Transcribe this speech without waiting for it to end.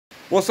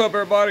What's up,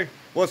 everybody?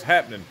 What's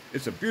happening?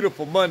 It's a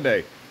beautiful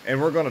Monday, and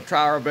we're going to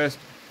try our best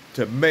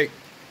to make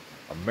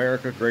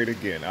America great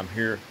again. I'm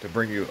here to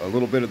bring you a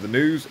little bit of the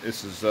news.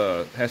 This is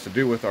has to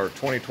do with our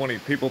 2020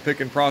 people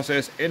picking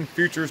process and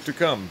futures to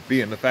come,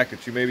 being the fact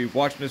that you may be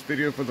watching this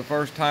video for the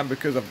first time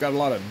because I've got a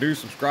lot of new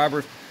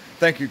subscribers.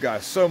 Thank you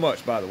guys so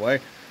much, by the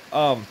way.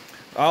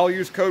 I'll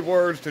use code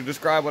words to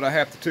describe what I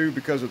have to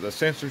because of the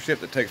censorship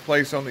that takes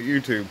place on the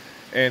YouTube.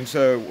 And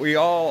so we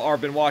all are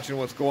been watching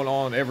what's going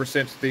on ever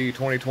since the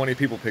 2020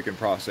 people picking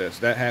process.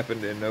 That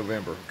happened in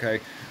November, okay?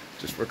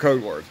 Just for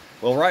code words.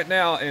 Well, right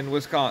now in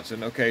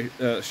Wisconsin, okay,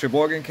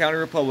 Sheboygan County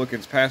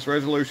Republicans passed a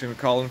resolution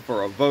calling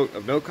for a vote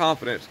of no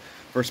confidence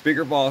for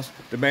Speaker Voss,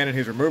 demanding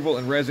his removal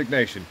and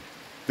resignation.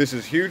 This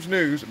is huge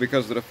news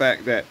because of the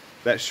fact that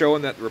that's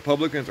showing that the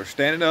Republicans are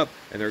standing up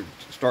and they're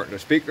starting to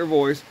speak their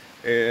voice.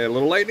 A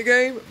little late in the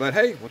game, but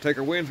hey, we'll take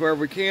our wins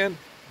wherever we can.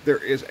 There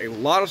is a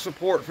lot of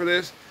support for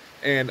this.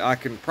 And I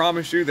can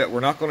promise you that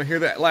we're not going to hear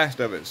that last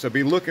of it. So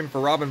be looking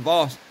for Robyn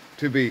Voss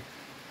to be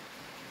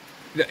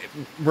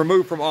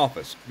removed from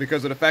office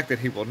because of the fact that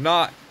he will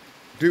not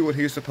do what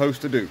he's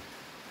supposed to do.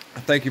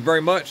 Thank you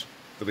very much.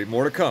 There'll be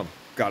more to come.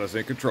 God is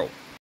in control.